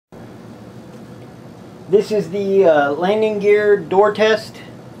This is the landing gear door test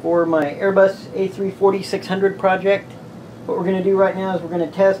for my Airbus A340-600 project. What we're going to do right now is we're going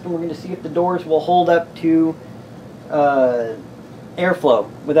to test and we're going to see if the doors will hold up to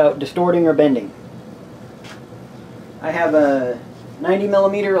airflow without distorting or bending. I have a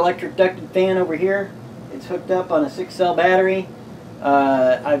 90mm electric ducted fan over here. It's hooked up on a 6-cell battery.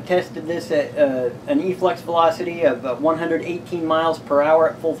 I've tested this at an efflux velocity of 118 miles per hour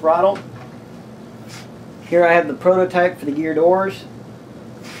at full throttle. Here I have the prototype for the gear doors.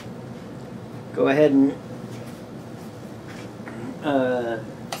 Go ahead and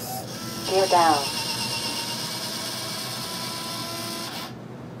gear down.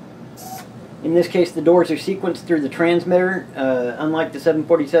 In this case, the doors are sequenced through the transmitter, unlike the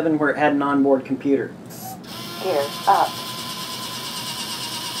 747 where it had an onboard computer. Gear up.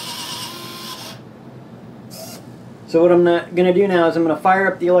 So what I'm going to do now is I'm going to fire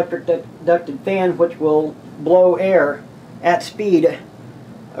up the electric ducted fan, which will blow air at speed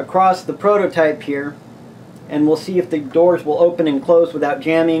across the prototype here, and we'll see if the doors will open and close without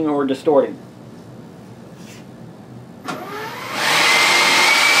jamming or distorting.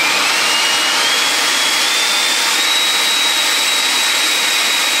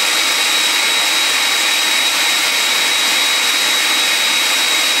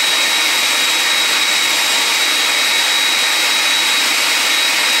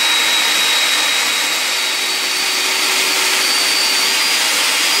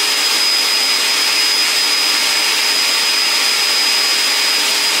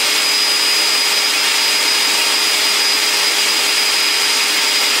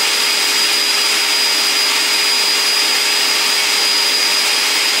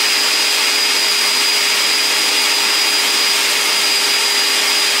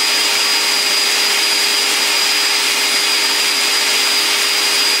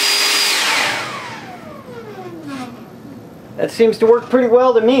 That seems to work pretty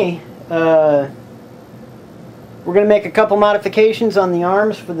well to me. We're going to make a couple modifications on the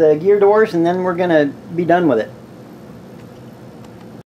arms for the gear doors, and then we're going to be done with it.